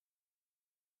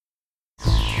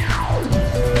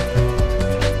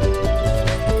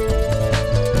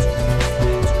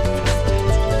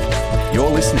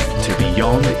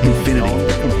Beyond Infinity.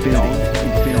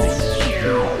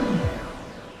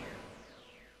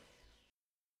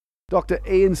 Dr.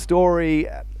 Ian Storey,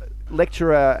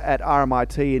 lecturer at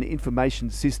RMIT in Information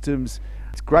Systems.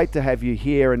 It's great to have you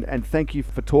here, and thank you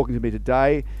for talking to me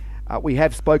today. We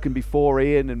have spoken before,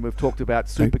 Ian, and we've talked about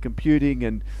supercomputing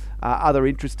and other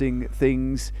interesting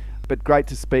things, but great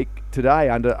to speak today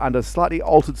under slightly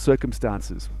altered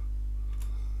circumstances.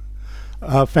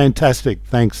 Fantastic.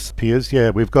 Thanks, Piers.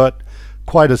 Yeah, we've got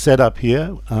quite a setup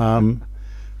here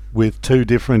with two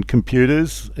different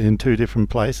computers in two different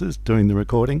places doing the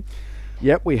recording.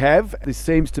 Yep, we have. This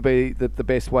seems to be the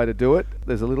best way to do it.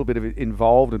 There's a little bit of it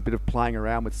involved, a bit of playing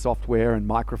around with software and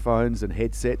microphones and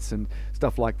headsets and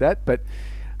stuff like that. But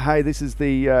hey, this is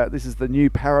the new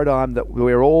paradigm that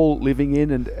we're all living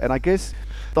in, and I guess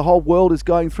the whole world is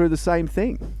going through the same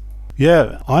thing.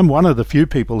 Yeah, I'm one of the few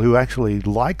people who actually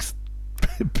likes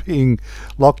being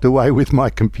locked away with my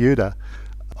computer.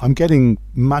 I'm getting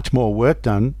much more work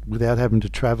done without having to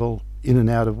travel in and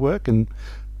out of work, and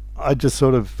I just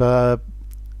sort of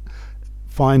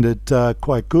find it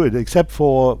quite good, except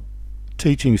for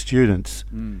teaching students.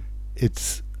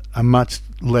 It's a much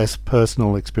less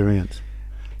personal experience,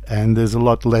 and there's a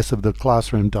lot less of the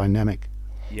classroom dynamic.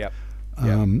 Yep.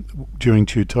 During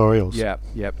tutorials.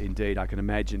 Yep, indeed. I can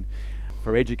imagine.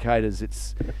 For educators,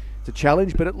 it's a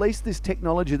challenge, but at least this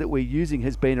technology that we're using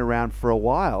has been around for a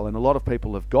while, and a lot of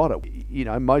people have got it. You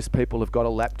know, most people have got a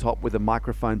laptop with a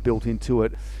microphone built into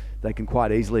it. They can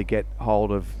quite easily get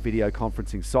hold of video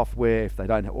conferencing software if they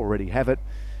don't already have it.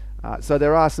 So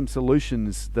there are some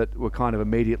solutions that were kind of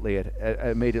immediately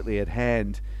at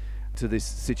hand to this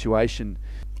situation.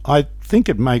 I think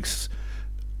it makes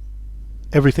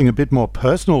everything a bit more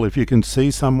personal if you can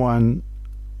see someone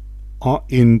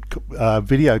in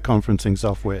video conferencing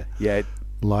software. Yeah.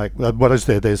 Like, what is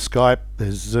there? There's Skype,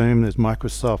 there's Zoom, there's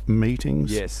Microsoft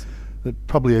Meetings. Yes.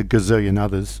 Probably a gazillion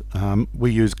others.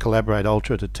 We use Collaborate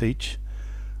Ultra to teach.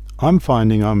 I'm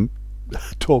finding I'm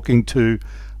talking to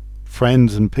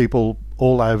friends and people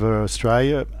all over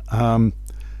Australia, and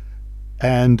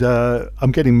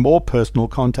I'm getting more personal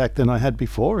contact than I had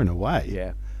before in a way.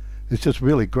 Yeah. It's just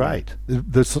really great.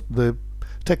 The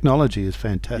technology is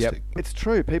fantastic. Yep. It's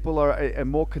true. People are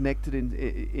more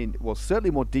connected well, certainly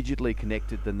more digitally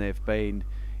connected than they've been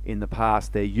in the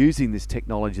past. They're using this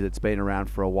technology that's been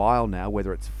around for a while now,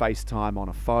 whether it's FaceTime on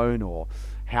a phone or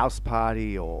House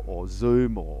Party or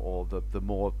Zoom or the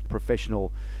more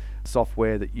professional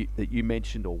software that you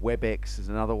mentioned, or WebEx is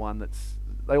another one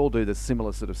they all do the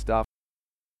similar sort of stuff.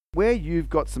 Where you've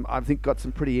got some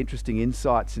pretty interesting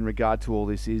insights in regard to all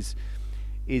this is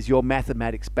your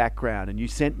mathematics background, and you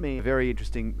sent me a very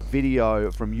interesting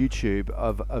video from YouTube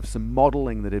of some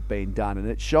modelling that had been done, and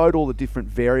it showed all the different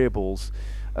variables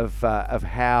of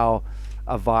how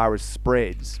a virus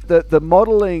spreads. The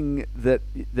modelling that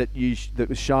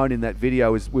was shown in that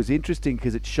video was interesting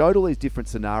because it showed all these different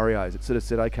scenarios. It sort of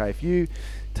said, okay, if you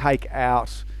take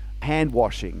out hand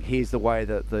washing, here's the way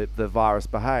that the virus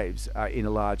behaves in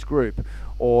a large group.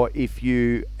 Or if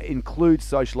you include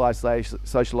social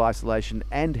isolation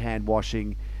and hand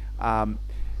washing, then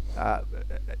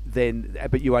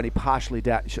but you only partially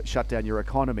shut down your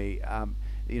economy.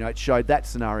 It showed that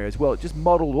scenario as well. It just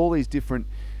modelled all these different,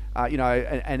 and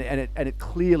it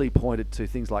clearly pointed to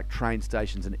things like train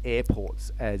stations and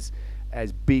airports as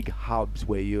big hubs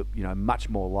where you're much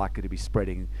more likely to be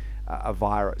spreading a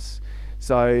virus.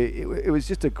 So it was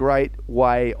just a great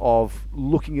way of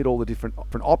looking at all the different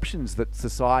options that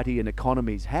society and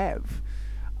economies have,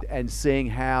 and seeing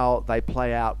how they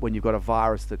play out when you've got a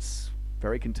virus that's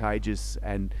very contagious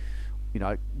and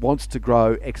wants to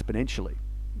grow exponentially.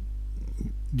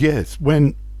 Yes,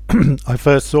 when I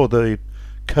first saw the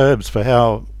curves for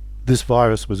how this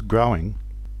virus was growing,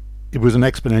 it was an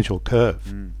exponential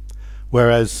curve,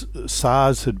 whereas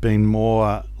SARS had been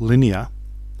more linear.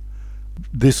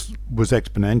 This was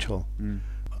exponential.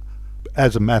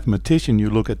 As a mathematician, you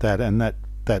look at that and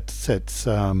that sets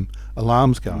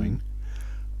alarms going.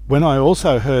 When I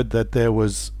also heard that there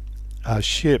was a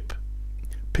ship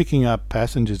picking up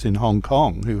passengers in Hong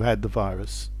Kong who had the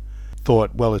virus,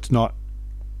 thought, well, it's not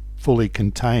fully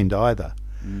contained either.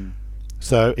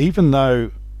 So even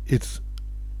though its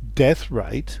death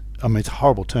rate, I mean, it's a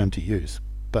horrible term to use,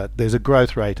 but there's a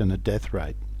growth rate and a death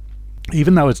rate.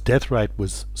 Even though its death rate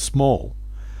was small,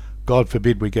 God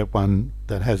forbid we get one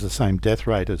that has the same death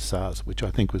rate as SARS, which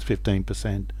I think was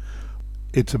 15%,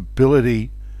 its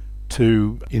ability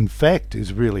to infect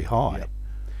is really high. Yep.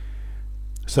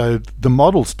 So the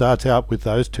model starts out with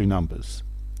those two numbers,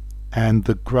 and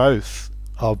the growth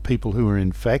of people who are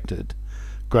infected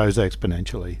grows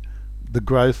exponentially. The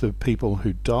growth of people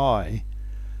who die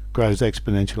grows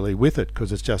exponentially with it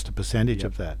because it's just a percentage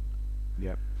Yep. of that.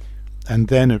 Yep. And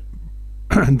then it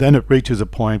and then it reaches a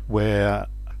point where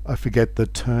I forget the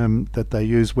term that they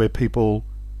use, where people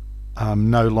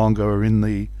no longer are in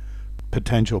the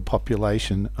potential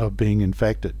population of being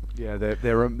infected. Yeah, there's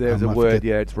a I word. forget.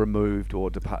 Yeah, it's removed or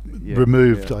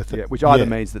Removed, Yeah, I think. yeah, which either Yeah.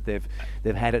 means that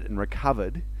they've had it and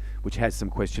recovered, which has some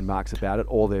question marks about it,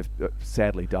 or they've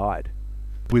sadly died.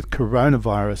 With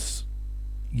coronavirus,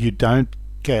 you don't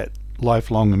get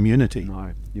lifelong immunity.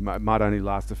 No, you might only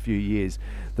last a few years.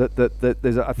 I think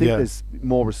Yeah. there's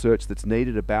more research that's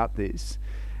needed about this,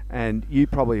 and you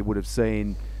probably would have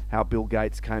seen how Bill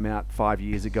Gates came out 5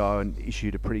 years ago and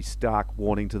issued a pretty stark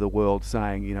warning to the world,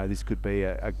 saying, this could be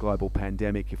a global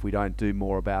pandemic if we don't do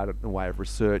more about it in the way of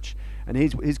research. And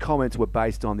his comments were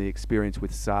based on the experience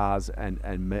with SARS and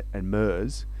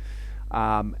MERS,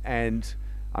 and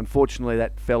unfortunately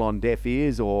that fell on deaf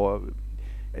ears, or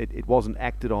it wasn't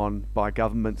acted on by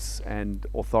governments and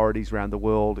authorities around the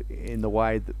world in the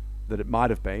way that it might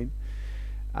have been.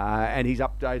 And he's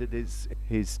updated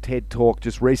his TED talk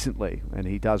just recently, and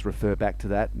he does refer back to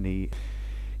that, and he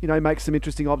makes some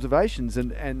interesting observations,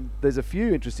 and there's a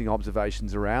few interesting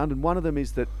observations around, and one of them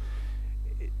is that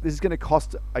this is going to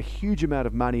cost a huge amount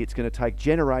of money. It's going to take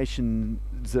generations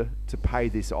to pay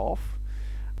this off.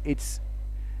 It's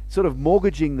sort of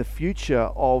mortgaging the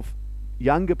future of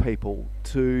younger people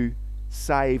to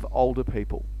save older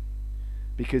people,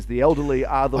 because the elderly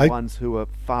are the ones who are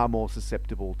far more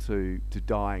susceptible to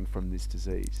dying from this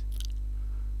disease.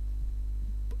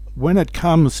 When it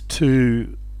comes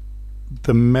to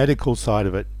the medical side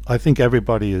of it, I think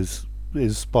everybody is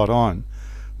spot on.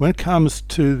 When it comes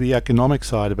to the economic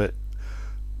side of it,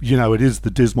 it is the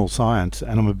dismal science,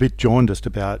 and I'm a bit jaundiced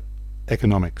about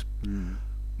economics.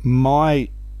 My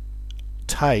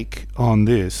take on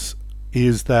this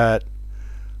is that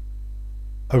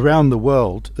around the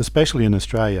world, especially in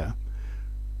Australia,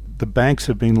 the banks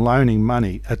have been loaning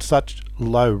money at such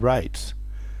low rates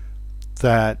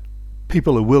that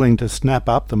people are willing to snap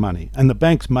up the money, and the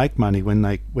banks make money when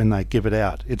they give it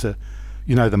out. It's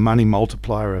the money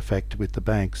multiplier effect with the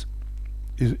banks.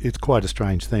 It's quite a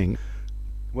strange thing.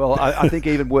 Well, I think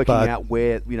even working But- out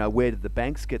where did the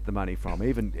banks get the money from,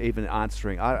 even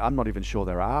answering, I'm not even sure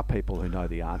there are people who know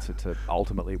the answer to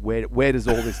ultimately where does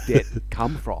all this debt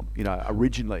come from,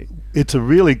 originally. It's a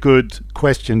really good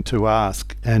question to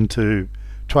ask and to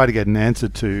try to get an answer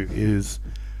to is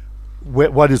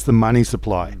what is the money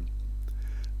supply?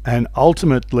 And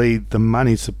ultimately the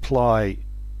money supply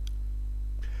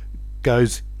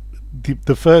goes,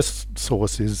 the first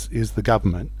source is the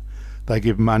government. They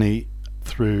give money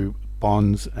through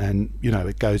bonds, and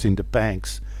it goes into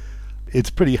banks. It's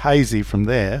pretty hazy from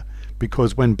there,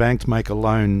 because when banks make a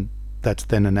loan, that's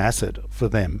then an asset for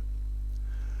them.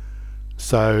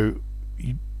 So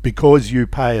because you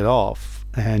pay it off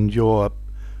and you're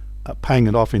paying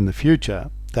it off in the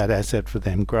future, that asset for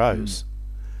them grows.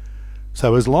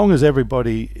 So as long as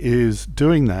everybody is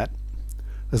doing that,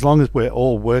 as long as we're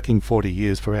all working 40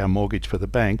 years for our mortgage for the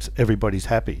banks, everybody's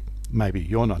happy. Maybe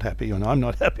you're not happy and I'm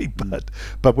not happy,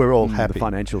 but we're all happy. The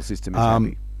financial system is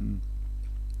happy.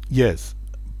 Yes,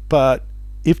 but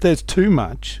if there's too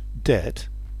much debt,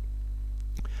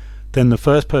 then the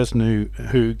first person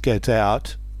who gets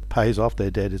out pays off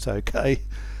their debt is okay.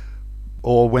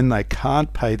 Or when they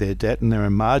can't pay their debt and there are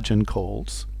margin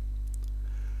calls,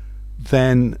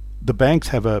 then the banks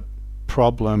have a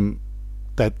problem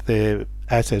that their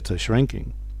assets are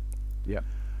shrinking. Yep.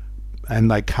 And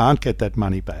they can't get that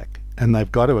money back, and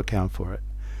they've got to account for it.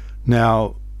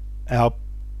 Now, our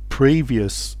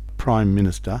previous Prime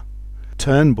Minister,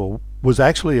 Turnbull, was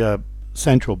actually a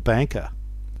central banker.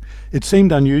 It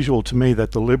seemed unusual to me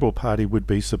that the Liberal Party would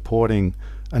be supporting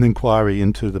an inquiry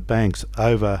into the banks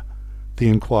over the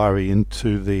inquiry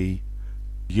into the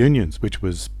unions, which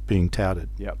was being touted.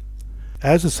 Yep.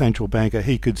 As a central banker,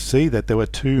 he could see that there were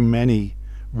too many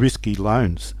risky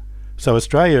loans. So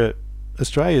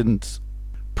Australians'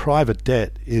 private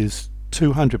debt is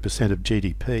 200% of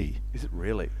GDP. Is it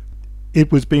really?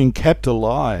 It was being kept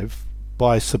alive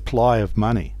by supply of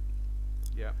money.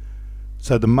 Yeah.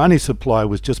 So the money supply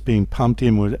was just being pumped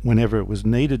in whenever it was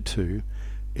needed to,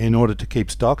 in order to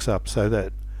keep stocks up so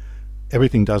that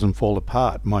everything doesn't fall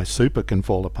apart. My super can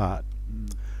fall apart.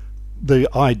 The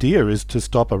idea is to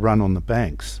stop a run on the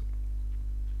banks,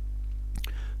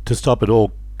 to stop it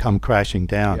all come crashing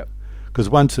down. Yep. Because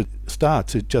once it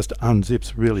starts, it just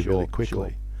unzips really, Sure, really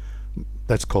quickly.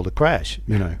 That's called a crash,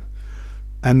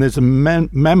 And there's a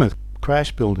mammoth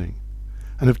crash building.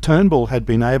 And if Turnbull had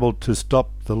been able to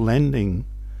stop the lending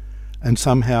and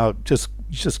somehow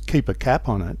just keep a cap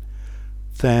on it,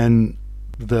 then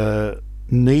the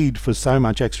need for so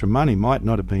much extra money might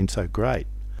not have been so great.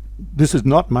 This is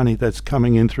not money that's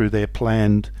coming in through their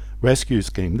planned rescue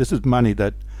scheme. This is money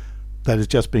that is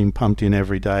just being pumped in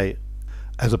every day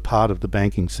as a part of the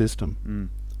banking system.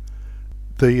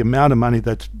 The amount of money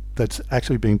that's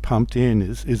actually being pumped in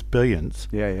is billions.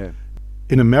 Yeah.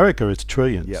 In America, it's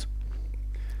trillions. Yep.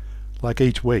 Like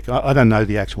each week. I don't know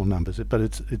the actual numbers, but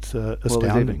it's Well, astounding.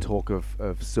 there's even talk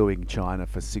of suing China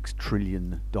for $6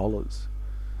 trillion.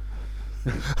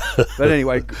 But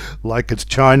anyway, Like it's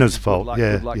China's fault.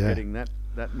 good luck yeah. getting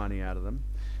that money out of them.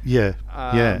 Yeah,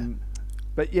 yeah.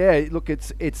 But yeah, look,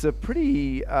 it's a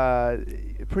pretty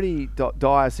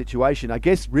dire situation. I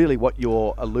guess really what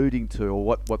you're alluding to,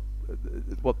 or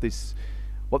what this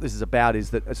is about,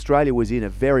 is that Australia was in a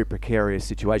very precarious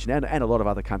situation, and a lot of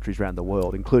other countries around the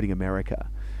world, including America,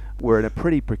 were in a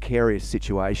pretty precarious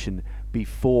situation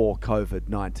before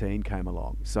COVID-19 came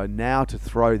along. So now to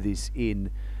throw this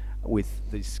in with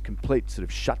this complete sort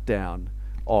of shutdown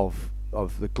of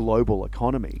the global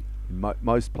economy in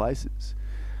most places.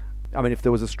 I mean, if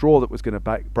there was a straw that was going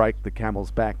to break the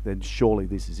camel's back, then surely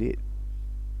this is it.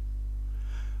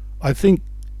 I think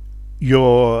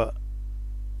you're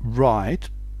right,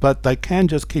 but they can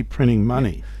just keep printing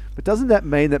money. But doesn't that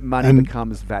mean that money And-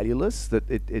 becomes valueless,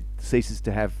 that it ceases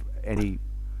to have any...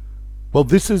 Well,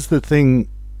 this is the thing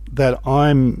that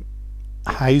I'm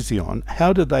hazy on.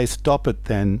 How do they stop it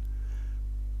then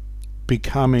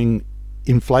becoming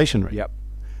inflationary? Yep.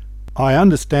 I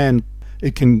understand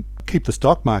it can keep the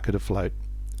stock market afloat,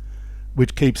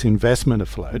 which keeps investment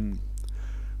afloat,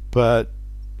 but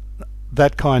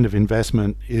that kind of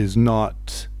investment is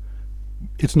not...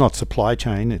 It's not supply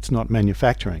chain, it's not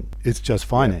manufacturing, it's just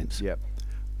finance. Yep.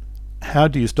 How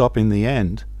do you stop in the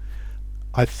end?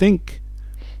 I think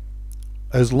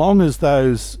as long as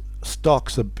those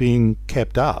stocks are being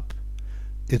kept up,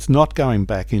 it's not going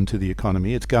back into the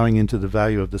economy, it's going into the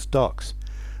value of the stocks.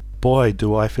 Boy,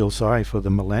 do I feel sorry for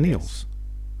the millennials.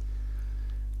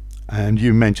 And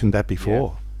you mentioned that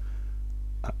before.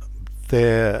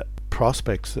 Their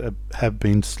prospects have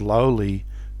been slowly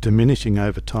diminishing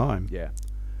over time. Yeah.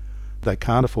 They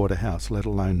can't afford a house, let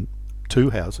alone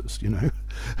 2 houses, you know.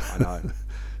 I know.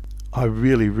 I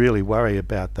really, really worry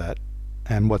about that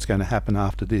and what's going to happen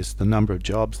after this, the number of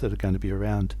jobs that are going to be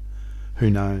around. Who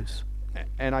knows?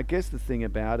 And I guess the thing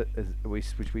about it,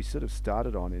 which we sort of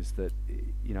started on, is that,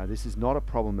 you know, this is not a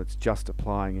problem that's just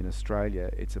applying in Australia.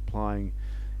 It's applying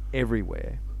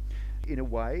everywhere. In a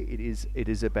way, it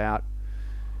is about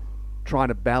trying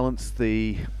to balance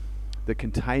the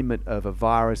containment of a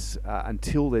virus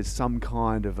until there's some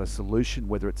kind of a solution,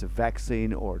 whether it's a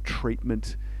vaccine or a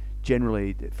treatment.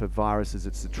 Generally, for viruses,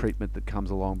 it's the treatment that comes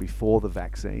along before the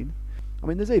vaccine. I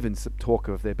mean, there's even some talk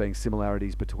of there being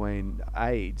similarities between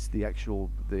AIDS,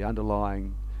 the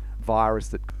underlying virus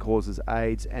that causes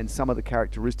AIDS, and some of the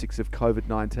characteristics of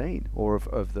COVID-19, or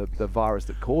of the virus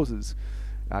that causes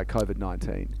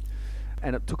COVID-19.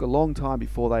 And it took a long time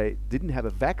before they didn't have a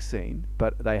vaccine,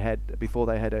 but they had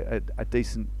a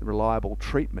decent, reliable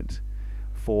treatment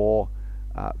for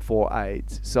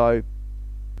AIDS. So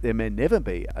there may never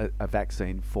be a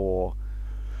vaccine for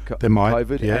There might,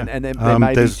 COVID, yeah. and there may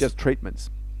be there's- just treatments.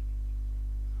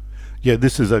 Yeah,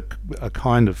 this is a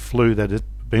kind of flu that has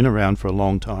been around for a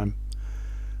long time,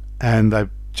 and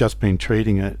they've just been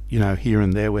treating it, you know, here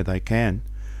and there where they can,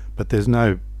 but there's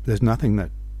nothing that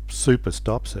super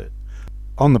stops it.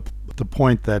 On the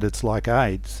point that it's like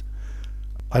AIDS,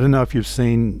 I don't know if you've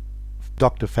seen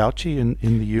Dr. Fauci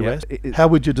in the US. How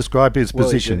would you describe his Well,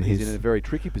 position? he's in a very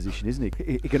tricky position, isn't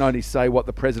he? He can only say what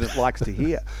the president likes to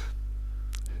hear.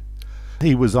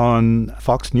 He was on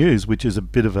Fox News, which is a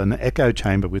bit of an echo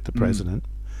chamber with the president.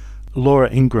 Laura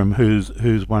Ingraham,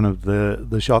 who's one of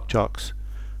the shock jocks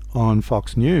on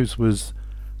Fox News, was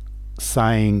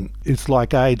saying it's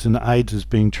like AIDS, and AIDS is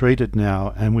being treated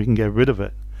now and we can get rid of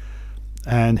it.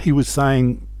 And he was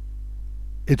saying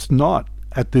it's not,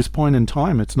 at this point in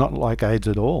time, it's not like AIDS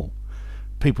at all.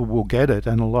 People will get it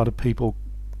and a lot of people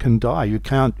can die. You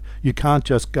can't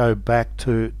just go back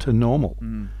to normal.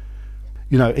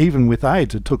 You know, even with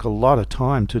AIDS, it took a lot of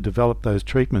time to develop those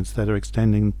treatments that are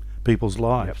extending people's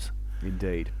lives. Yep,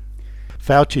 indeed.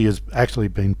 Fauci has actually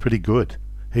been pretty good.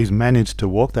 He's managed to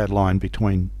walk that line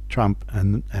between Trump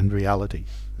and reality.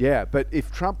 Yeah, but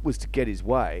if Trump was to get his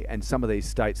way, and some of these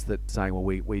states that saying, well,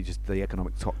 we just, the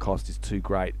economic cost is too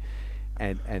great,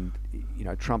 and you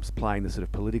know, Trump's playing the sort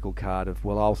of political card of,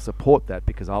 well, I'll support that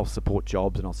because I'll support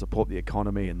jobs and I'll support the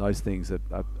economy, and those things that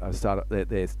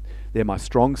they're my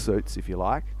strong suits, if you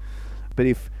like. But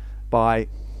if by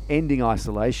ending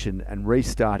isolation and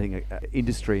restarting a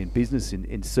industry and business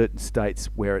in certain states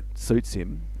where it suits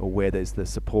him, or where there's the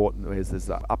support and where there's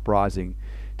the uprising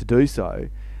to do so.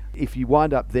 If you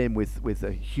wind up then with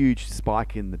a huge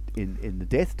spike in the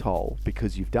death toll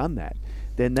because you've done that,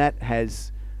 then that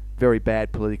has very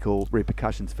bad political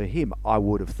repercussions for him, I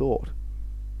would have thought.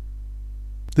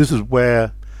 This is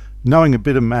where knowing a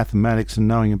bit of mathematics and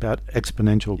knowing about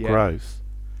exponential Yeah. growth,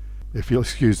 if you'll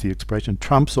excuse the expression,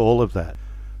 trumps all of that,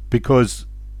 because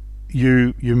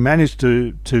you manage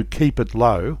to keep it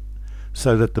low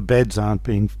so that the beds aren't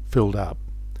being filled up,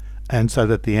 and so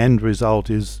that the end result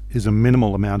is a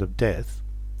minimal amount of death.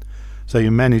 So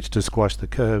you manage to squash the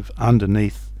curve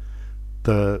underneath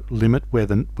the limit where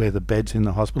the beds in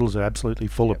the hospitals are absolutely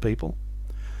full of people.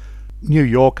 New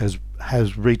York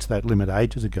has reached that limit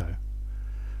ages ago,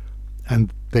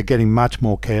 and they're getting much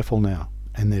more careful now,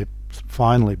 and they're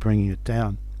finally bringing it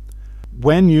down.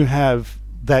 When you have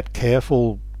that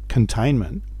careful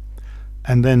containment,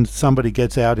 and then somebody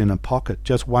gets out in a pocket,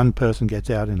 just one person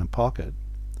gets out in a pocket,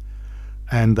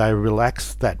 and they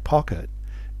relax that pocket,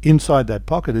 inside that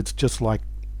pocket it's just like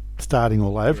starting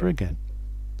all over again,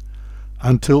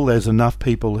 until there's enough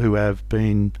people who have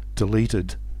been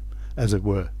deleted, as it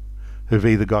were, who've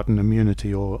either gotten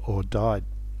immunity or died.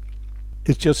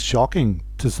 It's just shocking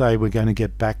to say we're going to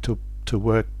get back to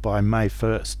work by May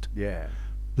 1st. Yeah.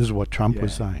 This is what Trump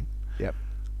was Yeah. saying. Yep.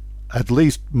 At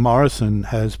least Morrison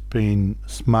has been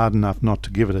smart enough not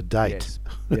to give it a date. Yes.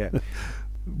 Yeah.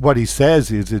 What he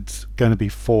says is it's going to be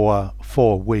four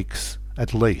weeks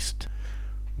at least.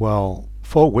 Well,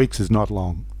 4 weeks is not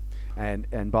long.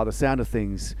 And by the sound of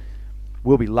things,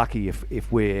 we'll be lucky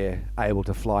if we're able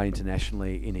to fly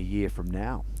internationally in a year from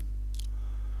now.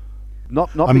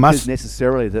 Not because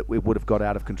necessarily that we would have got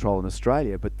out of control in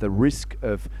Australia, but the risk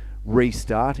of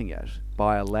restarting it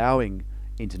by allowing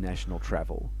international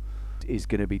travel is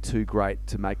going to be too great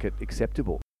to make it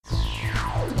acceptable.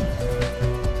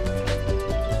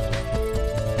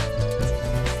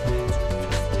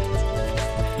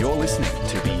 You're listening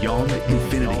to Beyond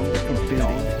Infinity.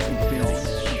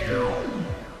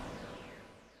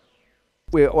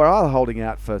 We're either holding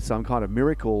out for some kind of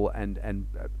miracle and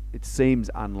it seems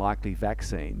unlikely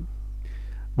vaccine.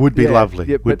 Would be lovely.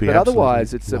 Yeah, Would but be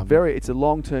otherwise, absolutely it's a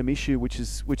long-term issue which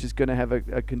is going to have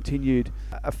a continued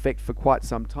effect for quite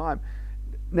some time.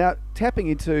 Now, tapping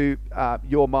into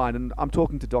your mind, and I'm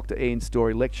talking to Dr. Ian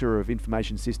Storey, lecturer of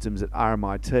information systems at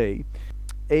RMIT.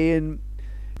 Ian,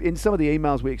 in some of the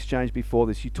emails we exchanged before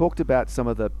this, you talked about some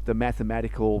of the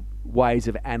mathematical ways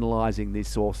of analysing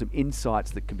this, or some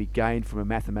insights that can be gained from a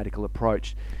mathematical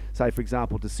approach. Say, for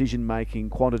example, decision making,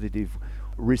 quantitative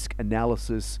risk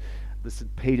analysis, the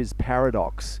St. Peter's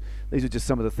paradox. These are just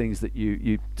some of the things that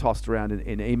you tossed around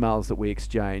in emails that we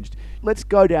exchanged. Let's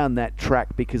go down that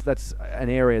track, because that's an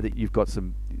area that you've got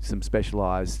some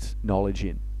specialised knowledge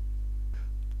in.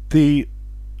 The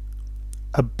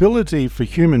ability for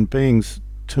human beings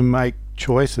to make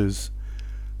choices,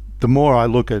 the more I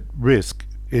look at risk,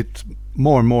 it's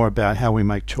more and more about how we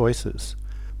make choices.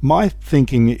 My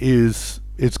thinking is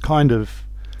it's kind of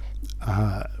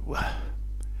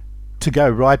to go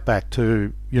right back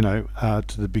to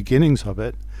to the beginnings of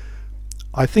it.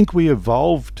 I think we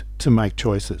evolved to make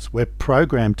choices. We're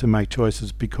programmed to make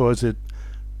choices because it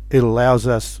allows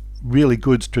us really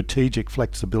good strategic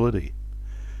flexibility,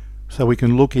 so we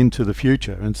can look into the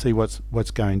future and see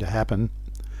what's going to happen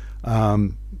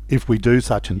if we do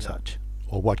such and such,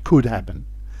 or what could happen.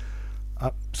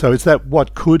 So it's that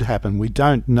what could happen. We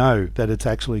don't know that it's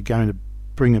actually going to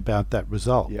bring about that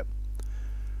result. Yep.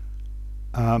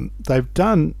 They've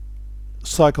done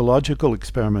psychological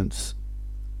experiments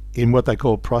in what they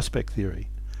call prospect theory.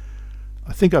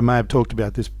 I think I may have talked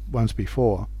about this once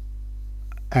before,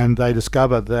 and they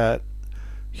discover that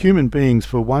human beings,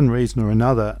 for one reason or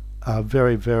another, are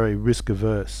very, very risk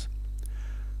averse.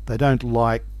 They don't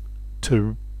like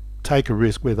to take a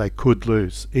risk where they could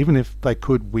lose, even if they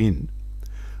could win.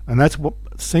 And that's what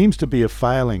seems to be a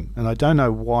failing, and I don't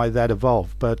know why that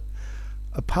evolved, but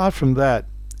apart from that,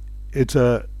 it's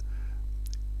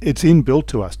inbuilt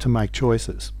to us to make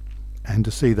choices and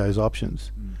to see those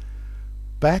options.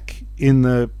 Back in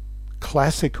the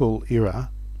classical era,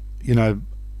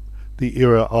 the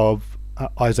era of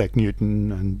Isaac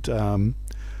Newton and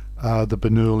the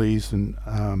Bernoullis and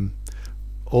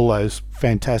all those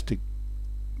fantastic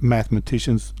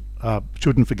mathematicians,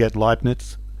 shouldn't forget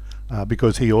Leibniz,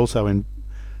 because he also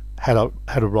had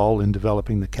a role in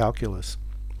developing the calculus.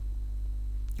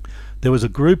 There was a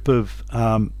group of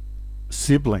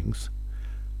siblings,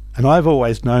 and I've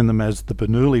always known them as the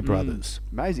Bernoulli brothers.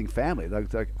 Amazing family.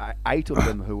 Like 8 of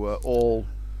them who were all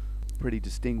pretty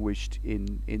distinguished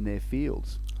in their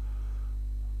fields.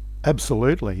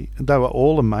 Absolutely. They were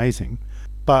all amazing.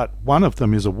 But one of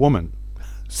them is a woman.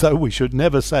 So we should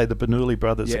never say the Bernoulli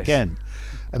brothers Yes. again.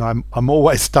 And I'm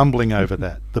always stumbling over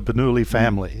that, the Bernoulli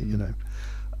family, you know.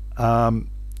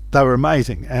 They were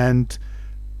amazing. And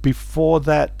before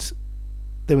that,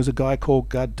 there was a guy called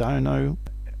Cardano.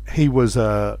 He was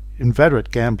a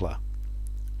inveterate gambler.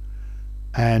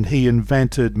 And he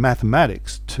invented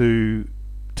mathematics to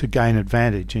gain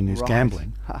advantage in his Right.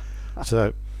 gambling.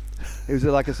 So It was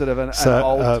like a sort of an So,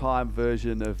 old-time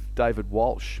version of David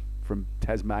Walsh from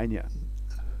Tasmania.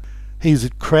 he's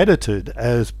credited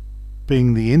as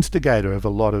being the instigator of a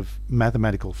lot of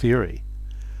mathematical theory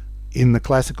in the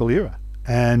classical era.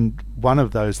 And one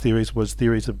of those theories was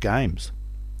theories of games,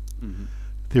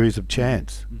 theories of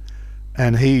chance.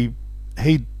 And he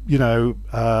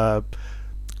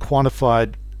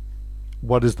quantified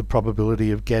what is the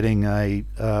probability of getting a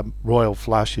royal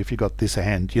flush if you got this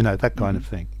hand, you know, that kind of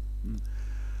thing.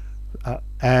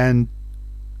 And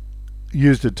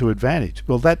used it to advantage.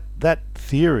 Well, that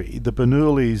theory, the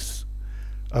Bernoullis,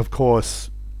 of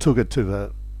course, took it to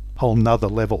the whole nother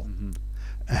level.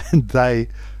 And they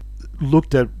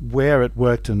looked at where it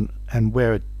worked and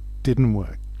where it didn't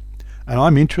work. And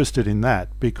I'm interested in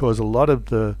that because a lot of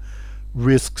the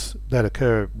risks that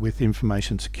occur with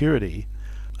information security,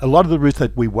 a lot of the risks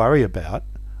that we worry about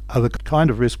are the kind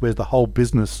of risk where the whole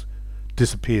business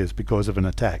disappears because of an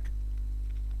attack.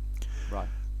 Right.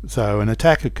 So an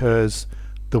attack occurs,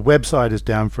 the website is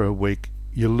down for a week,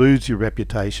 you lose your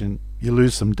reputation, you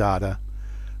lose some data.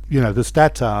 You know, the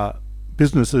stats are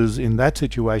businesses in that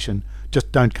situation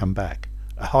just don't come back.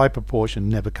 A high proportion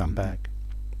never come back.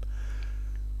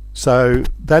 So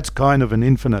that's kind of an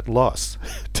infinite loss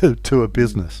to a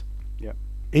business. Yep.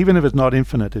 Even if it's not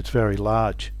infinite, it's very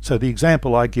large. So the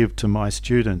example I give to my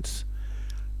students,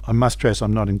 I must stress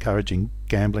I'm not encouraging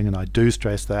gambling, and I do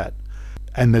stress that.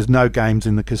 And there's no games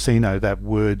in the casino that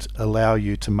would allow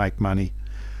you to make money.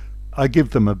 I give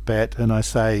them a bet and I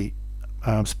say,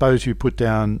 suppose you put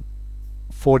down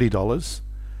 $40,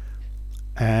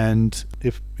 and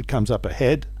if it comes up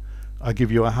ahead, I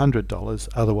give you $100,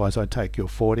 otherwise I take your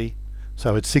 40.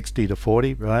 So it's 60 to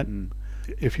 40, right?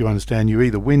 If you understand, you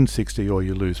either win 60 or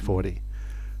you lose 40.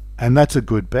 And that's a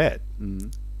good bet.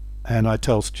 And I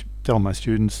tell my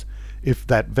students, if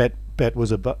that bet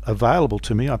was available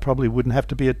to me, I probably wouldn't have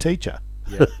to be a teacher.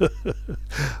 Yeah.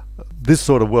 This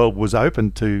sort of world was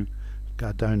open to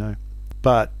Cardano.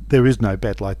 But there is no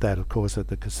bet like that, of course, at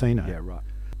the casino. Yeah, right.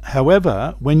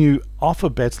 However, when you offer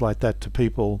bets like that to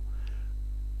people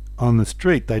on the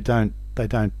street, they don't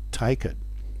take it.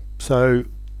 So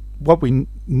what we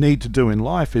need to do in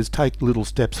life is take little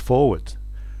steps forward,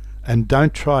 and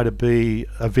don't try to be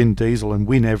a Vin Diesel and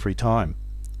win every time.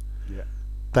 Yeah.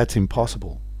 That's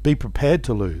impossible. Be prepared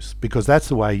to lose, because that's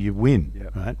the way you win,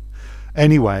 Yep. right?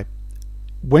 Anyway,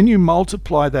 when you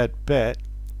multiply that bet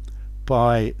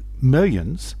by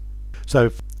millions, so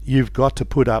if you've got to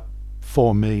put up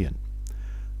 4 million,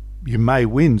 you may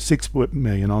win 6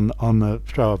 million on the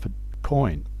throw of a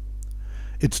coin.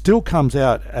 It still comes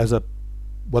out as a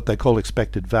what they call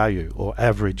expected value or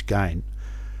average gain.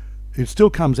 It still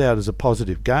comes out as a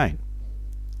positive gain,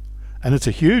 and it's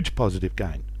a huge positive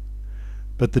gain.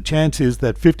 But the chance is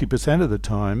that 50% of the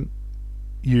time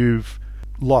you've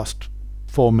lost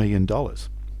 $4 million.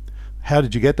 How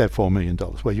did you get that $4 million?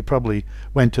 Well, you probably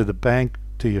went to the bank,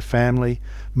 to your family,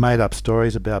 made up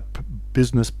stories about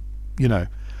business. You know,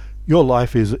 your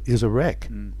life is a wreck.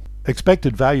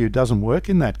 Expected value doesn't work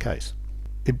in that case.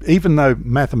 Even though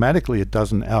mathematically it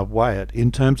doesn't outweigh it,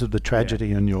 in terms of the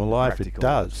tragedy in your life, it Practical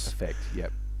does. effect.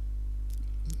 Yep.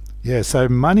 Yeah, so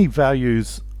money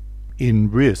values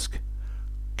in risk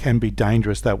can be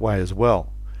dangerous that way as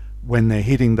well, when they're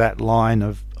hitting that line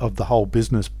of the whole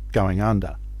business going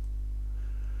under.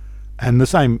 And the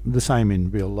same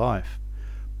in real life.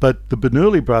 But the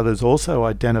Bernoulli brothers also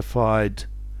identified,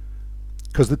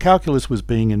 because the calculus was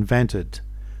being invented,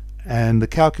 and the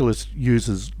calculus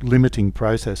uses limiting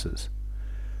processes.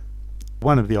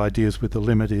 One of the ideas with the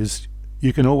limit is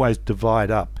you can always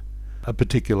divide up a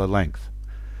particular length.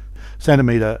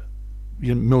 Centimetre,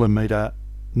 millimetre,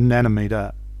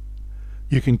 nanometre,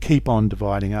 you can keep on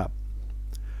dividing up.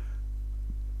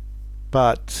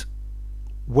 But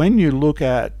when you look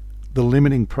at the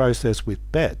limiting process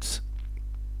with bets,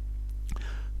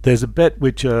 there's a bet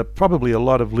which probably a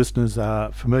lot of listeners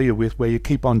are familiar with, where you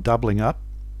keep on doubling up.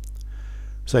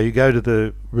 So you go to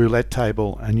the roulette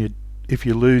table, and if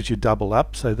you lose, you double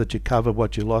up so that you cover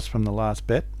what you lost from the last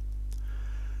bet.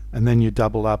 And then you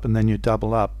double up, and then you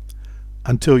double up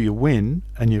until you win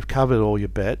and you've covered all your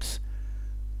bets.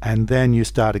 and then you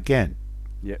start again.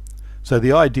 Yep. So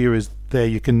the idea is there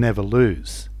you can never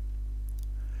lose.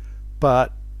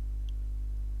 But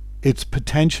it's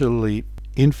potentially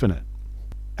infinite,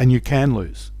 and you can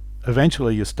lose.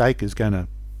 Eventually your stake is going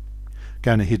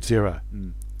to hit zero.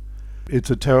 It's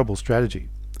a terrible strategy.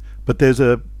 But there's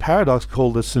a paradox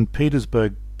called the St.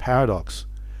 Petersburg paradox.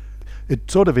 It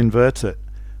sort of inverts it.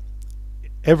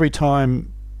 Every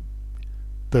time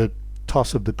the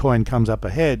toss of the coin comes up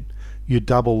ahead, you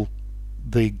double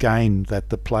the gain that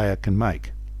the player can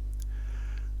make.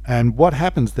 And what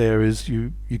happens there is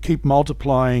you keep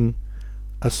multiplying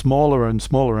a smaller and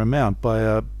smaller amount by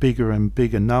a bigger and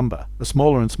bigger number, a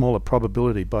smaller and smaller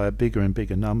probability by a bigger and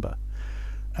bigger number.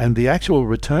 And the actual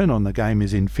return on the game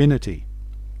is infinity.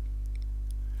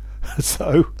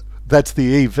 So that's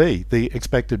the EV, the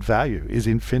expected value is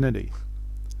infinity.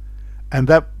 And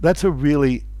that's a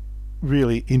really,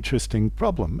 really interesting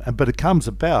problem. But it comes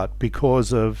about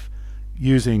because of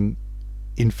using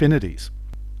infinities.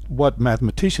 What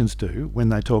mathematicians do when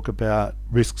they talk about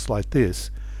risks like this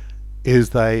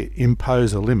is they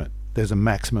impose a limit. There's a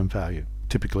maximum value,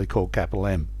 typically called capital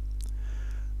M.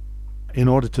 In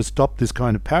order to stop this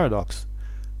kind of paradox,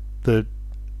 the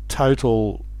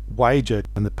total wager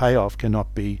and the payoff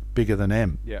cannot be bigger than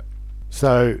M. Yep.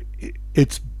 So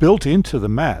it's built into the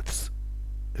maths,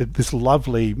 this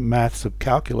lovely maths of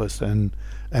calculus and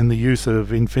the use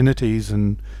of infinities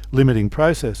and limiting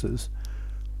processes,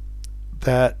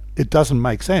 that it doesn't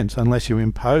make sense unless you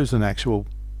impose an actual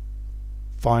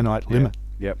finite limit.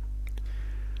 Yep.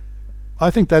 I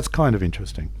think that's kind of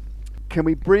interesting. Can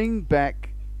we bring back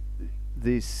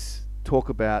this talk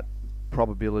about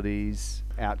probabilities,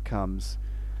 outcomes,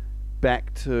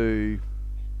 back to,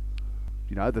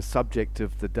 the subject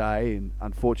of the day, and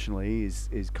unfortunately is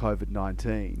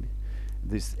COVID-19,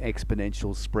 this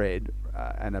exponential spread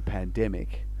and a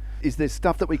pandemic. Is there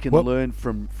stuff that we can learn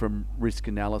from risk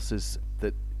analysis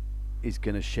that is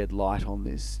going to shed light on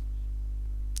this?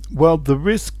 Well, the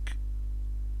risk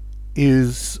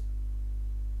is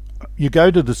you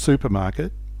go to the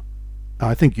supermarket.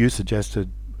 I think you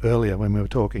suggested earlier when we were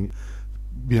talking,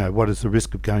 what is the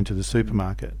risk of going to the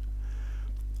supermarket?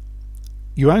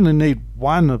 You only need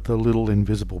one of the little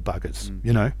invisible buggers,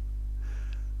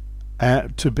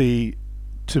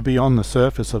 to be on the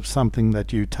surface of something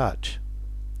that you touch.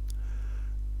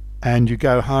 And you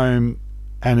go home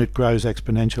and it grows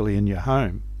exponentially in your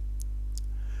home.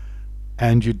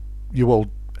 And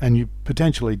you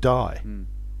potentially die.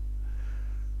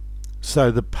 So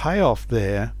the payoff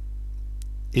there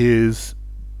is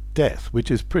death, which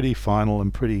is pretty final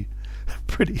and pretty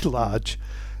large.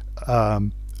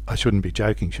 I shouldn't be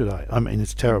joking, should I? I mean,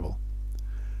 it's terrible.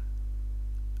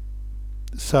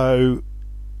 So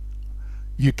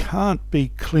you can't be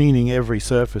cleaning every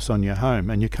surface on your home,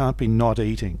 and you can't be not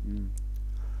eating.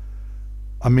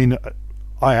 I mean,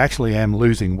 I actually am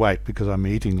losing weight because I'm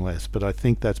eating less, but I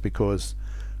think that's because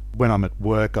when I'm at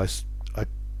work, I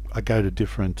go to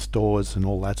different stores and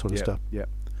all that sort of stuff. Yep.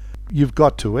 You've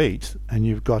got to eat, and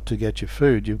you've got to get your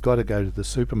food. You've got to go to the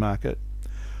supermarket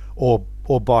or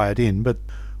buy it in. But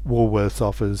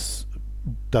Woolworths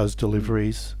does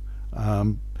deliveries.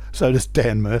 So does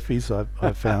Dan Murphy's,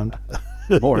 I've found.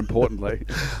 More importantly,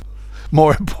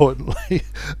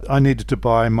 I needed to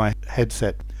buy my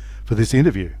headset for this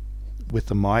interview with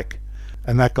the mic,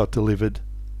 and that got delivered.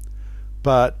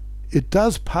 But it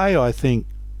does pay, I think,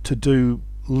 to do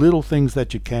little things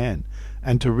that you can,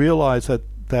 and to realise that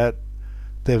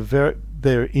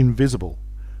they're invisible.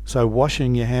 So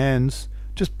washing your hands,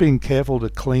 just being careful to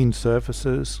clean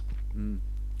surfaces.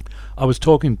 I was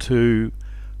talking to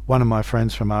one of my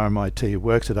friends from RMIT who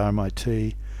works at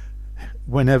RMIT.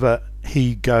 Whenever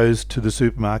he goes to the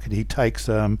supermarket, he takes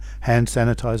hand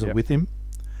sanitizer with him,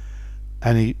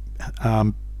 and he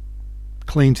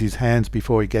cleans his hands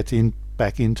before he gets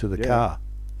back into the car.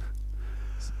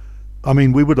 I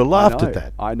mean, we would have laughed at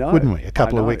that, wouldn't we, a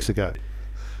couple of weeks ago?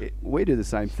 We do the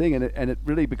same thing, and it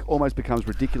really almost becomes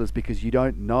ridiculous because you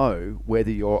don't know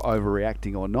whether you're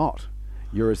overreacting or not.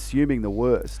 You're assuming the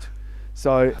worst.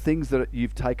 So things that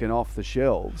you've taken off the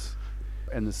shelves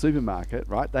in the supermarket,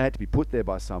 right, they had to be put there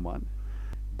by someone.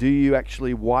 Do you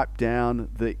actually wipe down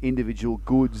the individual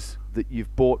goods that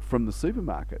you've bought from the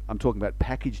supermarket? I'm talking about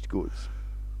packaged goods.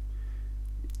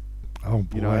 Oh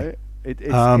boy.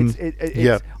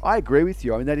 I agree with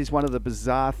you. I mean, that is one of the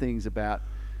bizarre things about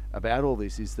all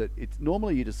this, is that it's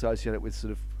normally you'd associate it with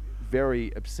sort of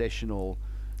very obsessional,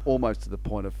 almost to the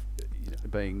point of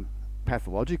being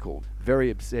pathological, very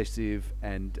obsessive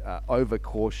and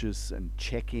overcautious and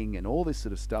checking and all this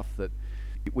sort of stuff that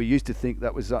We used to think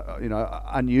that was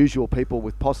unusual. People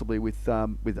with possibly with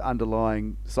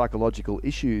underlying psychological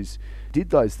issues did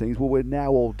those things. Well, we're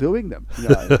now all doing them.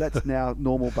 That's now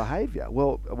normal behaviour.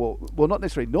 Well, not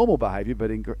necessarily normal behaviour, but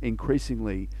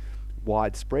increasingly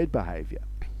widespread behaviour.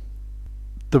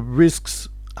 The risks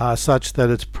are such that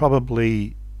it's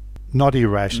probably not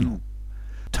irrational.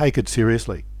 Take it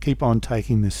seriously. Keep on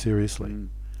taking this seriously.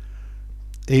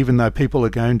 Even though people are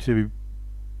going to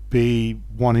be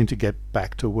wanting to get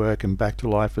back to work and back to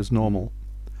life as normal.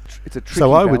 It's a tricky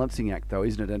balancing act, though,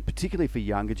 isn't it? And particularly for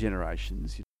younger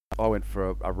generations. I went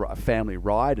for a family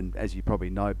ride, and as you probably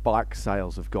know, bike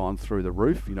sales have gone through the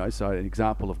roof. So an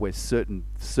example of where certain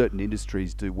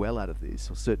industries do well out of this,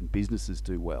 or certain businesses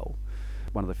do well.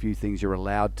 One of the few things you're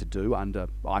allowed to do under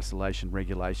isolation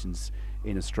regulations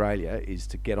in Australia is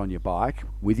to get on your bike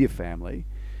with your family,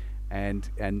 and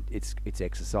it's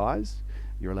exercise.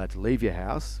 You're allowed to leave your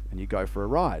house and you go for a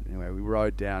ride. Anyway, we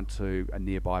rode down to a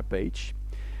nearby beach,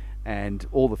 and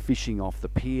all the fishing off the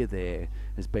pier there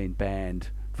has been banned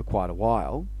for quite a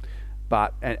while.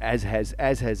 But as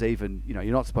has even, you're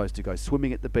not supposed to go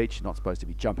swimming at the beach. You're not supposed to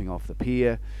be jumping off the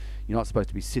pier. You're not supposed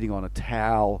to be sitting on a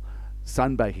towel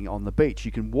sunbaking on the beach.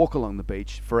 You can walk along the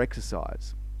beach for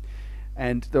exercise.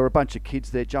 And there were a bunch of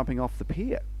kids there jumping off the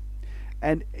pier.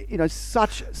 And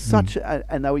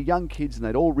and they were young kids, and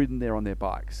they'd all ridden there on their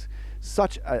bikes.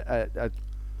 Such a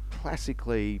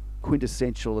classically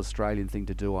quintessential Australian thing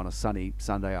to do on a sunny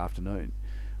Sunday afternoon.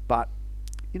 But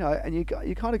and you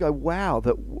kind of go, wow,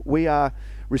 that we are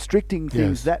restricting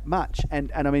things that much,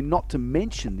 and I mean, not to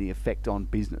mention the effect on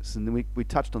business. And we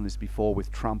touched on this before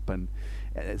with Trump and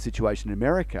the situation in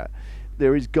America.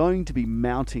 There is going to be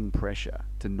mounting pressure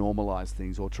to normalise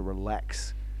things or to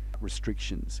relax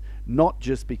restrictions, not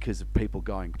just because of people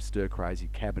going stir crazy,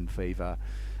 cabin fever.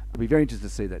 I'll be very interested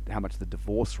to see how much the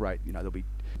divorce rate. There'll be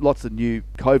lots of new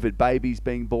COVID babies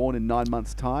being born in 9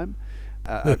 months' time.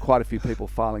 Quite a few people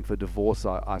filing for divorce,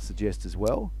 I suggest as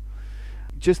well.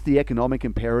 Just the economic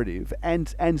imperative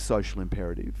and social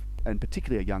imperative, and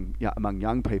particularly among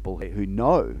young people who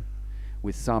know,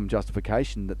 with some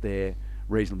justification, that they're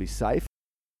reasonably safe.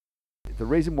 The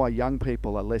reason why young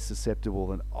people are less susceptible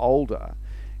than older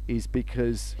is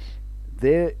because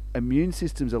their immune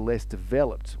systems are less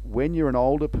developed. When you're an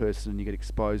older person and you get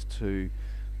exposed to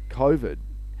COVID,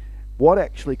 what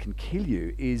actually can kill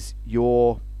you is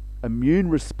your immune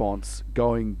response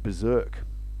going berserk.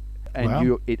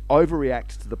 And it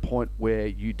overreacts to the point where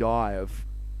you die of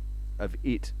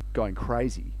it going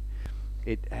crazy.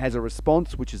 It has a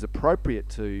response which is appropriate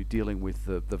to dealing with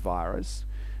the virus,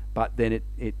 but then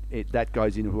that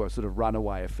goes into a sort of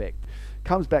runaway effect.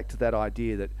 Comes back to that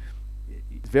idea that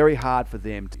it's very hard for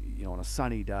them to, on a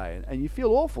sunny day, and you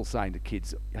feel awful saying to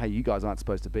kids, hey, you guys aren't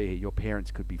supposed to be here. Your parents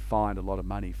could be fined a lot of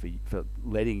money for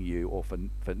letting you, or for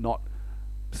not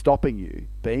stopping you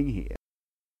being here.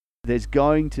 There's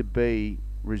going to be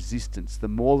resistance. The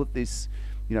more that this,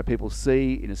 people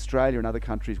see in Australia and other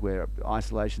countries where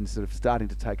isolation is sort of starting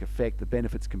to take effect, the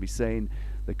benefits can be seen,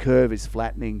 the curve is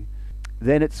flattening,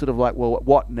 then it's sort of like, well,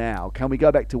 what now? Can we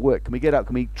go back to work? Can we get up?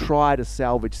 Can we try to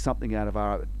salvage something out of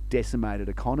our decimated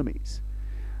economies?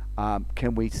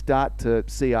 Can we start to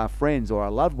see our friends or our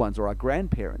loved ones or our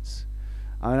grandparents?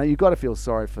 I know you've got to feel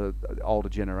sorry for older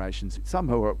generations, some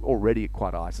who are already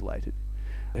quite isolated,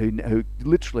 who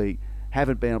literally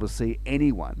haven't been able to see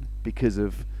anyone because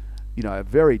of, a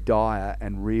very dire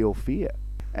and real fear,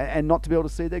 and not to be able to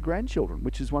see their grandchildren,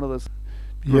 which is one of those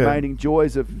remaining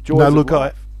joys of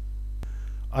life.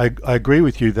 I agree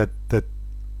with you that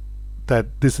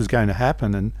this is going to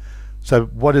happen, and so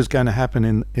what is going to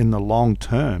happen in the long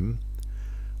term,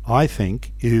 I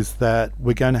think, is that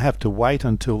we're going to have to wait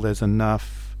until there's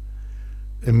enough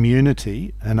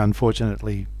immunity, and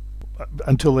unfortunately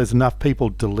until there's enough people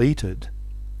deleted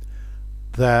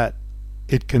that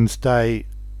it can stay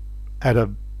at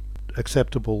a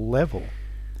acceptable level.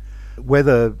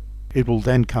 Whether it will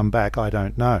then come back, I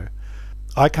don't know.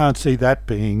 I can't see that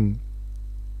being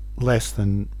less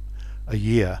than a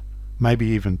year, maybe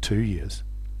even 2 years.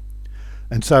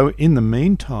 And so in the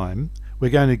meantime, we're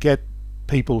going to get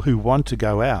people who want to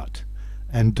go out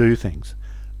and do things.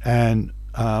 And,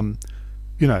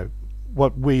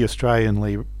 what we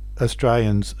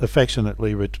Australians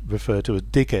affectionately refer to as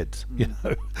dickheads,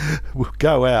 will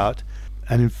go out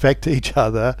and infect each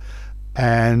other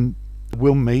and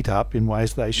will meet up in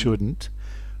ways they shouldn't.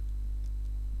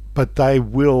 But they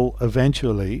will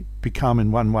eventually become,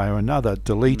 in one way or another,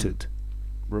 deleted.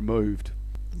 Removed.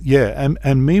 Yeah,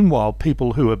 and meanwhile,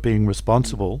 people who are being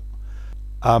responsible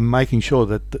are making sure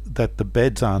that the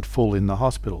beds aren't full in the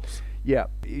hospitals. Yeah,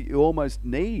 you almost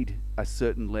need a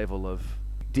certain level of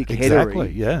dickheadery.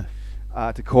 Exactly, yeah.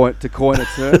 To coin a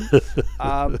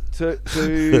term,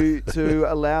 to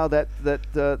allow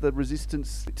the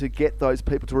resistance to get those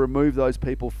people, to remove those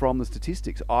people from the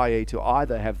statistics, i.e. to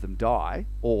either have them die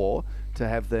or to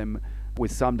have them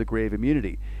with some degree of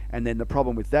immunity. And then the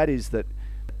problem with that is that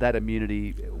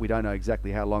immunity, we don't know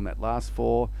exactly how long that lasts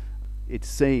for. It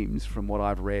seems, from what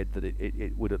I've read, that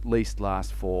it would at least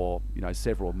last for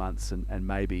several months and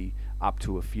maybe up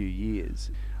to a few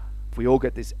years. If we all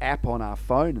get this app on our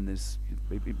phone, and there's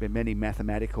many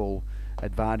mathematical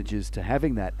advantages to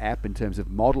having that app in terms of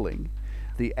modelling,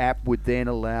 the app would then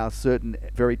allow certain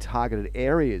very targeted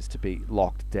areas to be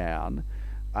locked down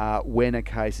when a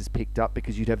case is picked up,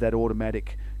 because you'd have that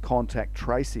automatic contact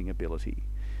tracing ability.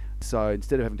 So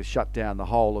instead of having to shut down the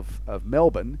whole of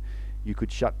Melbourne, you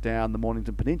could shut down the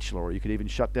Mornington Peninsula, or you could even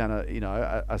shut down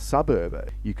a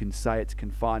suburb. You can say it's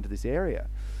confined to this area.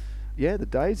 Yeah, the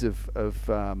days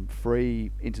of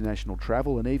free international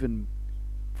travel, and even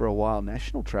for a while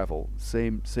national travel,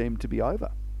 seem to be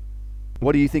over.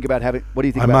 What do you think about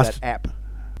that app?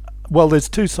 Well, there's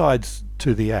two sides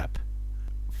to the app.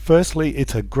 Firstly,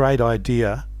 it's a great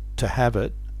idea to have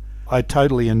it. I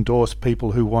totally endorse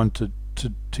people who want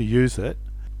to use it.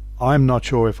 I'm not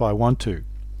sure if I want to,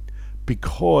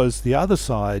 because the other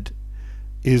side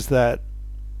is that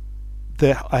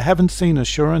I haven't seen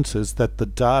assurances that the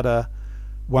data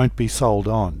won't be sold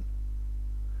on.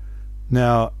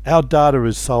 Now, our data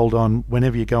is sold on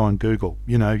whenever you go on Google.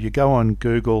 You go on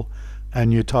Google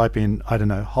and you type in, I don't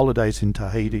know, holidays in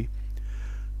Tahiti,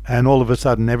 and all of a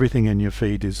sudden everything in your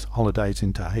feed is holidays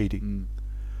in Tahiti.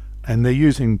 And they're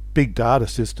using big data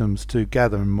systems to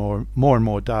gather more and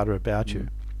more data about you.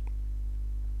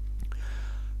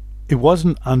 It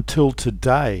wasn't until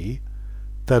today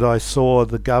that I saw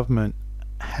the government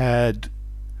had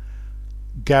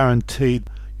guaranteed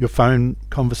your phone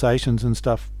conversations and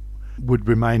stuff would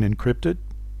remain encrypted.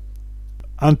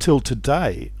 Until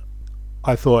today,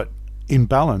 I thought, in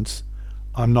balance,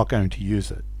 I'm not going to use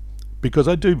it, because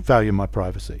I do value my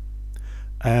privacy.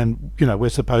 And, we're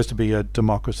supposed to be a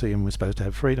democracy and we're supposed to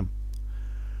have freedom.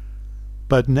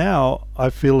 But now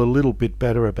I feel a little bit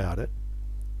better about it,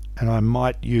 and I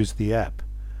might use the app.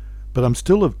 But I'm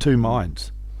still of two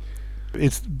minds.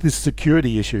 It's this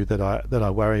security issue that I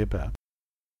worry about.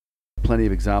 Plenty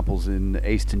of examples in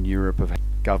Eastern Europe of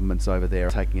governments over there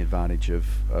taking advantage of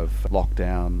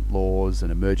lockdown laws and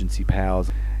emergency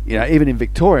powers. Even in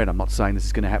Victoria, and I'm not saying this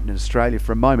is going to happen in Australia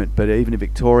for a moment, but even in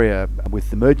Victoria,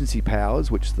 with emergency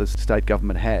powers, which the state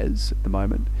government has at the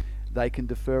moment, they can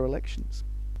defer elections.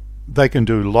 They can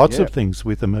do lots of things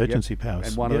with emergency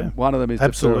powers. And one of them is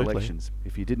Absolutely. defer elections.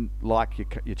 If you didn't like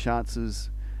your chances,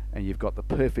 and you've got the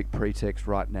perfect pretext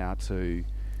right now to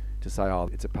say,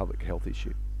 it's a public health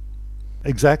issue.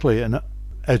 Exactly, and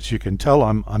as you can tell,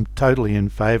 I'm totally in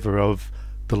favour of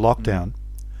the lockdown.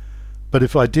 But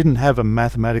if I didn't have a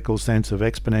mathematical sense of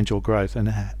exponential growth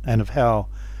and of how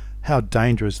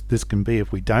dangerous this can be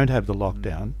if we don't have the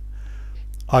lockdown,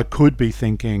 I could be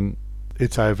thinking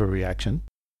it's overreaction.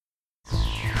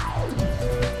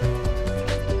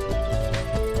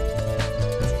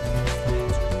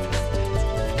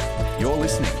 You're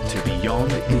listening to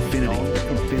Beyond Infinity.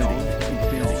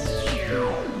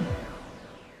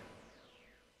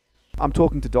 I'm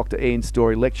talking to Dr. Ian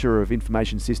Storey, Lecturer of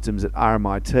Information Systems at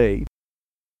RMIT.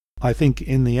 I think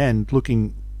in the end,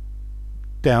 looking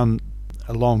down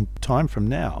a long time from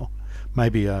now,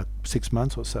 maybe 6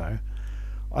 months or so,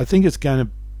 I think it's going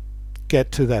to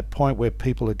get to that point where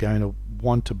people are going to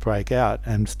want to break out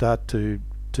and start to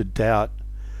doubt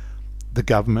the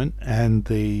government and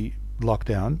the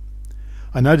lockdown.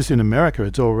 I notice in America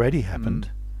it's already happened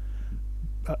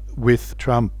with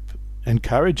Trump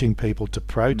encouraging people to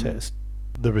protest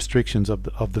the restrictions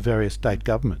of the various state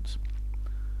governments.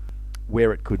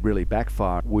 Where it could really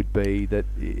backfire would be that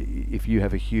if you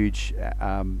have a huge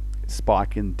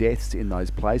spike in deaths in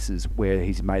those places where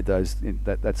he's made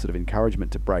that sort of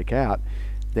encouragement to break out,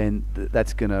 then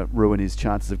that's going to ruin his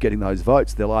chances of getting those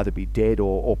votes. They'll either be dead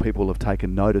or people have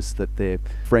taken notice that their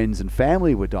friends and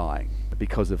family were dying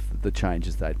because of the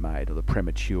changes they'd made or the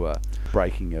premature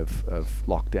breaking of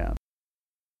lockdown.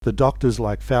 The doctors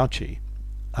like Fauci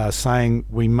are saying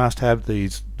we must have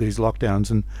these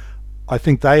lockdowns, and I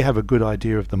think they have a good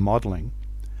idea of the modelling.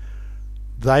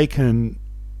 They can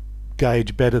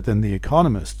gauge better than the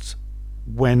economists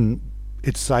when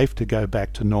it's safe to go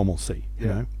back to normalcy. You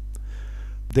know,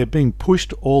 they're being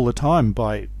pushed all the time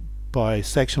by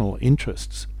sectional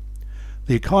interests.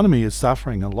 The economy is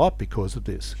suffering a lot because of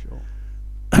this. Sure.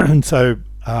 And so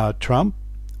Trump,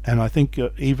 and I think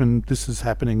even this is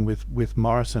happening with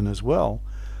Morrison as well,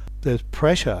 there's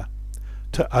pressure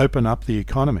to open up the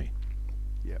economy.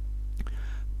 Yep.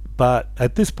 But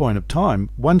at this point of time,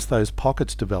 once those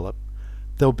pockets develop,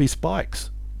 there'll be spikes.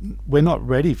 We're not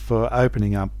ready for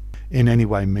opening up in any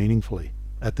way meaningfully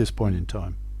at this point in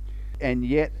time. And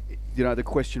yet, the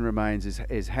question remains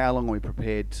is how long are we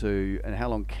prepared to, and how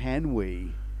long can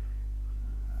we,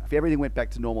 if everything went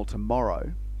back to normal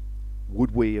tomorrow,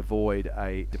 would we avoid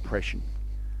a depression?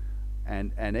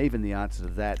 And even the answer to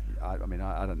that, I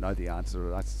don't know the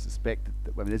answer. I suspect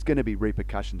that there's going to be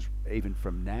repercussions even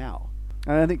from now.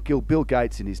 And I think Bill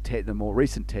Gates in the more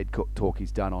recent TED talk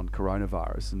he's done on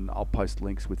coronavirus, and I'll post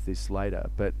links with this later,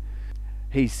 but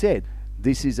he said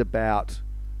this is about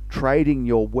trading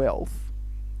your wealth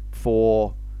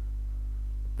for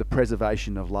the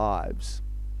preservation of lives,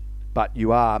 but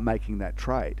you are making that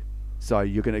trade. So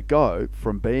you're going to go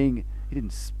from being, he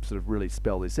didn't sort of really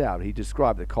spell this out, he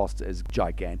described the cost as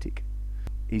gigantic.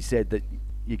 He said that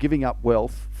you're giving up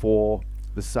wealth for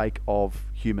the sake of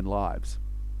human lives.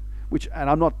 And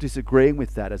I'm not disagreeing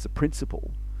with that as a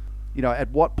principle.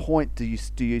 At what point do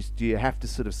you have to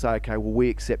sort of say, okay, well, we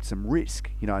accept some risk?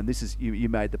 And this is, you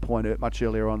made the point much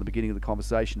earlier on in the beginning of the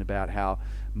conversation about how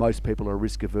most people are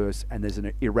risk averse, and there's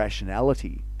an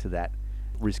irrationality to that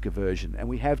risk aversion. And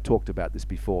we have talked about this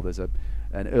before. There's an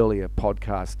earlier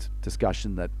podcast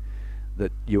discussion that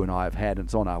you and I have had, and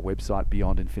it's on our website,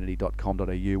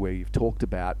 beyondinfinity.com.au, where you've talked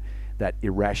about that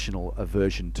irrational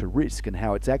aversion to risk and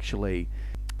how it's actually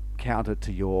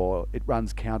it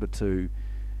runs counter to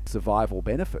survival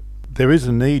benefit. There is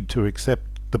a need to accept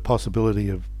the possibility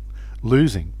of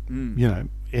losing,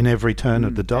 in every turn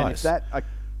of the dice. I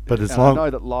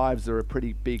know that lives are a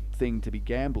pretty big thing to be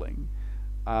gambling,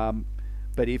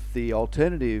 but if the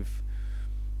alternative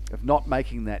of not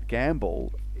making that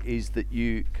gamble is that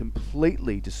you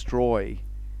completely destroy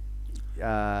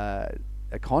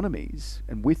economies,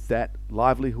 and with that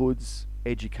livelihoods,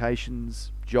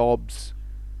 educations, jobs,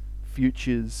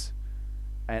 futures,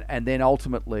 and then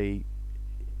ultimately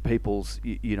people's,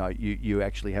 you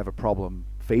actually have a problem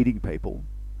feeding people,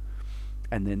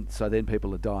 and then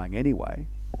people are dying anyway,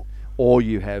 or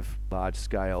you have large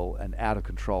scale and out of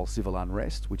control civil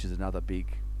unrest, which is another big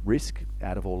risk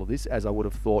out of all of this, as I would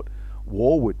have thought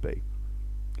war would be,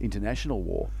 international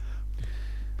war.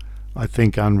 I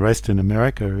think unrest in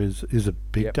America is a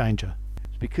big danger.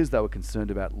 It's because they were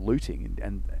concerned about looting,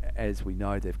 and as we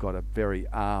know, they've got a very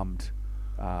armed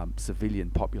civilian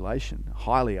population,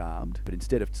 highly armed, but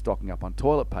instead of stocking up on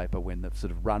toilet paper when the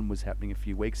sort of run was happening a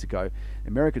few weeks ago,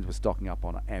 Americans were stocking up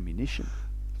on ammunition.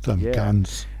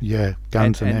 Guns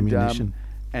and ammunition.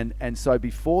 And so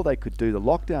before they could do the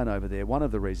lockdown over there, one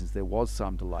of the reasons there was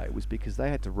some delay was because they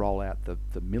had to roll out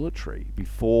the military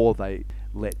before they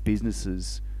let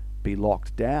businesses be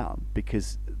locked down,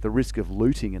 because the risk of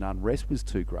looting and unrest was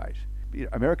too great.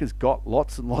 America's got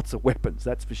lots and lots of weapons,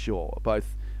 that's for sure,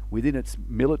 both within its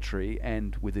military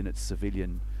and within its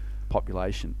civilian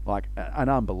population, like an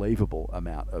unbelievable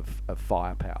amount of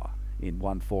firepower in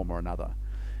one form or another.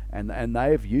 And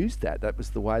they have used that. That was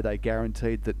the way they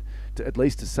guaranteed that, at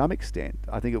least to some extent,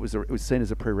 I think it was seen as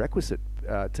a prerequisite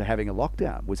to having a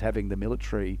lockdown, was having the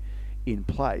military in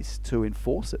place to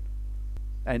enforce it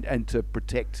and to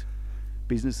protect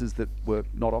businesses that were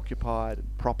not occupied,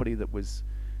 and property that was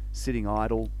sitting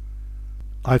idle.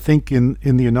 I think in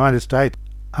the United States,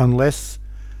 unless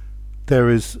there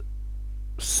is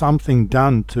something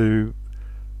done to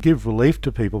give relief to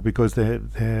people because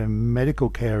their medical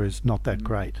care is not that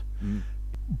great.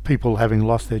 People having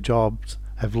lost their jobs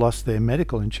have lost their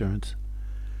medical insurance.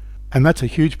 And that's a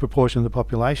huge proportion of the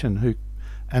population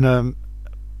and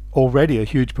already a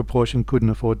huge proportion couldn't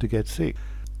afford to get sick.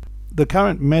 The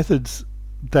current methods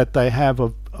that they have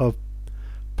of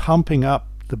pumping up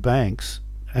the banks,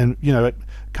 and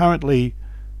currently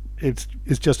it's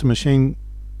just a machine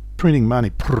printing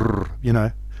money.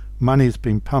 Money's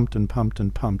been pumped and pumped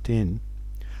and pumped in.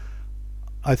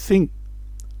 I think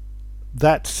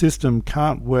that system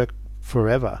can't work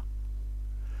forever.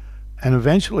 And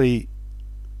eventually,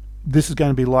 this is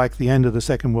going to be like the end of the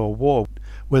Second World War,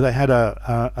 where they had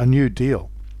a New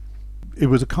Deal. It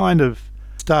was a kind of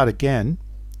start again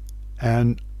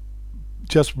and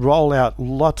just roll out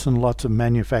lots and lots of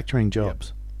manufacturing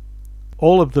jobs.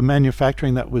 All of the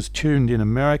manufacturing that was tuned in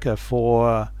America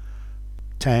for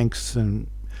tanks and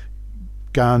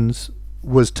guns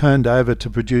was turned over to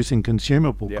producing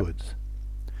consumable goods.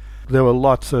 There were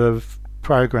lots of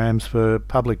programs for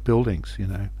public buildings,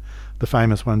 the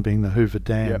famous one being the Hoover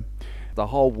Dam. The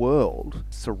whole world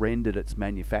surrendered its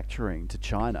manufacturing to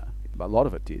China. A lot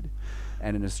of it did.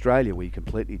 And in Australia, we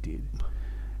completely did.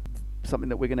 something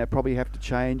that we're going to probably have to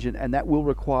change, and that will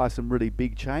require some really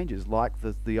big changes, like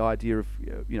the idea of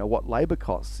what labour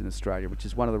costs in Australia, which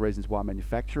is one of the reasons why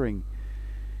manufacturing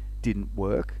didn't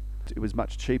work. It was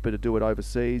much cheaper to do it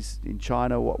overseas in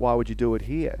China. Why would you do it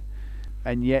here?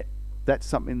 And yet that's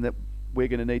something that we're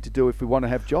going to need to do if we want to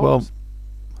have jobs.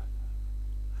 Well,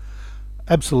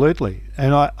 absolutely,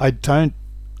 and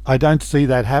I don't see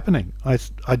that happening.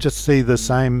 I just see the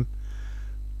same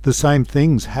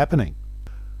things happening.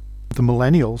 The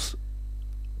millennials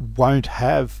won't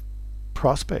have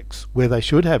prospects where they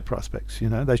should have prospects.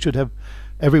 They should have.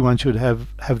 Everyone should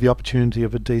have the opportunity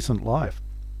of a decent life.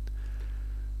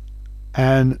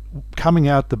 And coming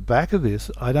out the back of this,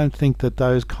 I don't think that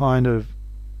those kind of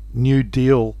New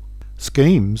Deal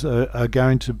schemes are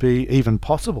going to be even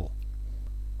possible.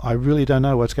 I really don't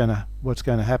know what's going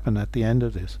to happen at the end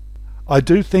of this. I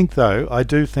do think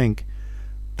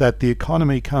that the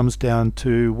economy comes down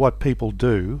to what people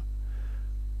do,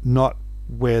 not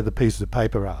where the pieces of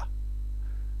paper are.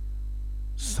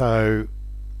 So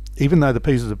even though the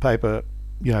pieces of paper,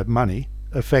 money,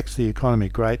 affects the economy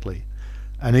greatly,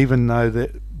 and even though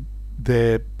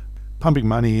they're pumping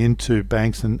money into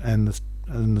banks and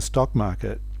the stock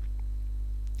market,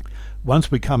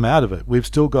 once we come out of it, we've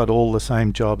still got all the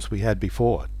same jobs we had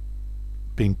before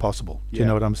being possible. Do you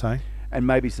know what I'm saying? And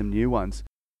maybe some new ones.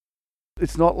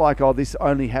 It's not like, this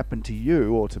only happened to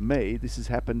you or to me. This has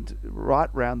happened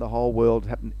right around the whole world,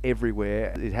 happened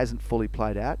everywhere. It hasn't fully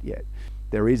played out yet.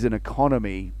 There is an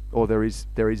economy, or there is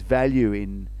value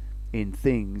in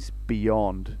things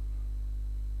beyond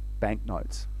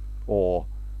banknotes or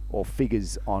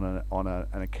figures on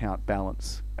an account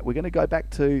balance. We're going to go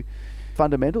back to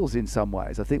fundamentals in some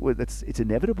ways. I think it's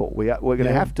inevitable. We're going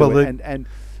to have to, and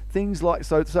things like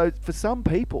so for some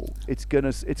people it's going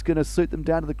to suit them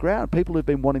down to the ground. People who've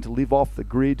been wanting to live off the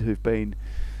grid, who've been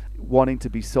wanting to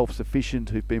be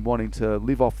self-sufficient, who've been wanting to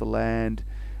live off the land,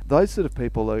 those sort of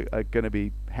people are going to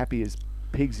be happy as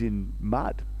pigs in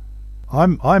mud.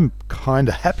 I'm kind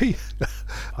of happy.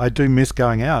 I do miss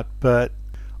going out, but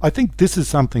I think this is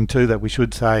something too that we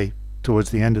should say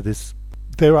towards the end of this.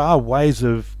 There are ways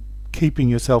of keeping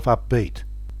yourself upbeat,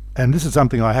 and this is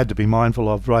something I had to be mindful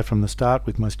of right from the start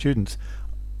with my students.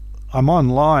 I'm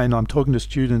online, I'm talking to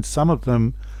students, some of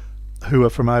them who are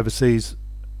from overseas,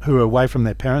 who are away from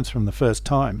their parents from the first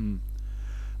time,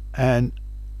 and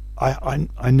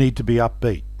I need to be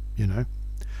upbeat,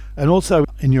 And also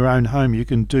in your own home, you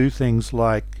can do things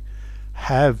like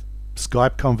have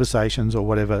Skype conversations or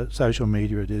whatever social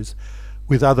media it is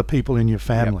with other people in your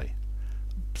family. Yep.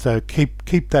 So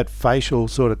keep that facial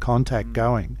sort of contact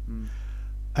going.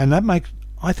 And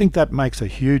I think that makes a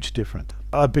huge difference.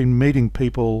 I've been meeting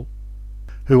people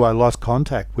who I lost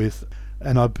contact with,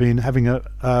 and I've been having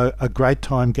a great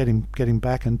time getting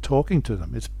back and talking to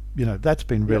them. It's that's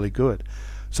been really good.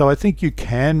 So I think you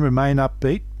can remain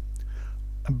upbeat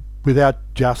without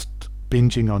just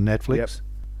binging on Netflix.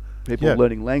 Yep. People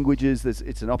learning languages.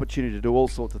 It's an opportunity to do all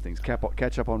sorts of things.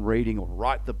 Catch up on reading, or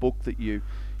write the book that you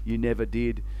never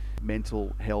did.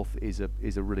 Mental health is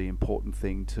a really important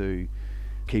thing to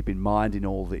keep in mind in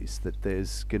all this. That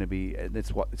there's going to be, and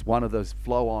it's one of those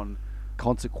flow-on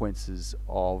consequences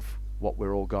of what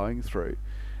we're all going through.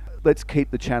 Let's keep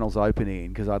the channels open, Ian,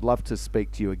 because I'd love to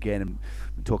speak to you again and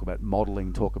talk about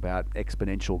modelling, talk about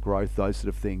exponential growth, those sort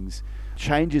of things.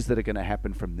 Changes that are going to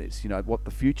happen from this, what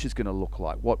the future's going to look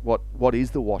like, what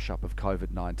is the wash-up of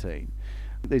COVID-19.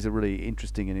 These are really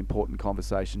interesting and important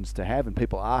conversations to have, and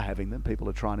people are having them. People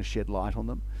are trying to shed light on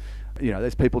them.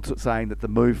 There's people saying that the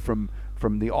move from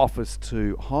the office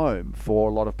to home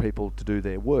for a lot of people to do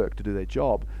their work, to do their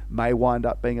job, may wind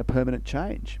up being a permanent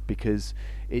change, because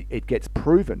it gets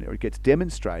proven, or it gets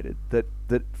demonstrated that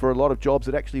for a lot of jobs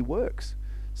it actually works.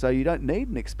 So you don't need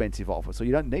an expensive office, or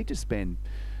you don't need to spend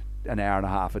an hour and a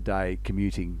half a day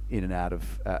commuting in and out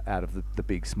of the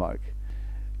big smoke.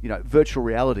 Virtual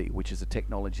reality, which is a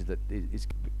technology that is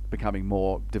becoming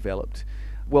more developed.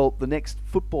 Well, the next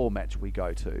football match we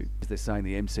go to, they're saying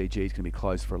the MCG is going to be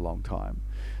closed for a long time.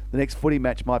 The next footy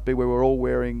match might be where we're all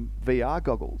wearing VR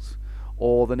goggles,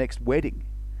 or the next wedding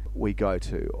we go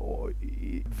to, or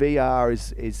VR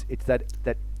is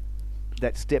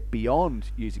that step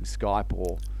beyond using Skype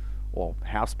or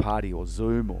House Party or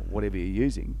Zoom or whatever you're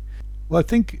using. Well, I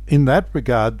think in that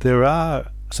regard there are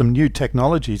some new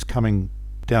technologies coming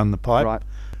down the pipe. Right.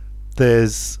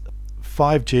 There's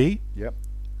 5G. Yep.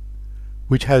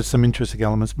 Which has some interesting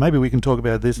elements. Maybe we can talk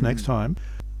about this next time.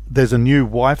 There's a new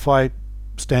Wi-Fi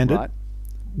standard,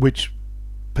 which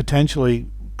potentially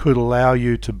could allow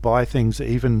you to buy things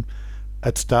even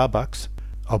at Starbucks.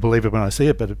 I'll believe it when I see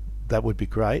it, but that would be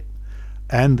great.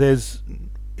 And there's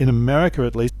in America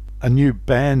at least, a new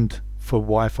band for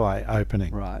Wi-Fi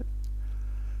opening. Right.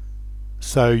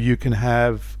 So you can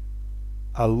have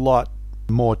a lot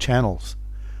more channels.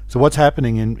 So what's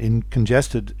happening in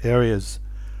congested areas,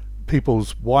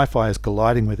 people's Wi-Fi is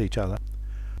colliding with each other.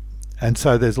 And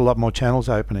so there's a lot more channels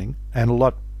opening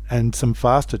and some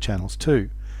faster channels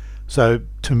too. So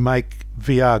to make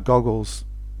VR goggles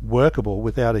workable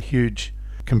without a huge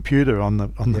computer on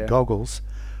the goggles,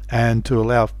 and to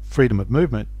allow freedom of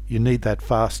movement, you need that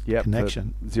fast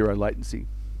connection. Zero latency.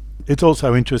 It's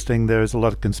also interesting, there is a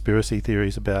lot of conspiracy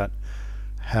theories about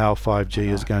how 5G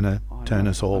is going to turn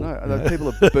us all. I know. People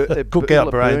are, Cook our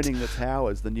brains. burning the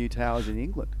towers, the new towers in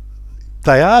England.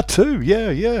 They are too,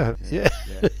 yeah.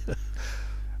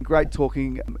 Great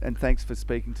talking, and thanks for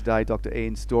speaking today, Dr.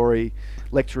 Ian Storey,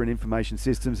 lecturer in information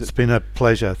systems. It's been a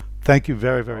pleasure. Thank you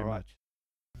very, very much.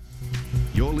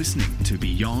 You're listening to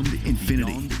Beyond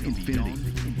Infinity.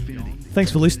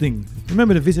 Thanks for listening.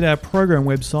 Remember to visit our program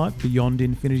website,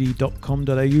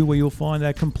 beyondinfinity.com.au, where you'll find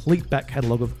our complete back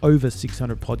catalogue of over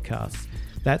 600 podcasts.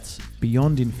 That's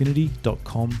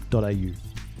beyondinfinity.com.au.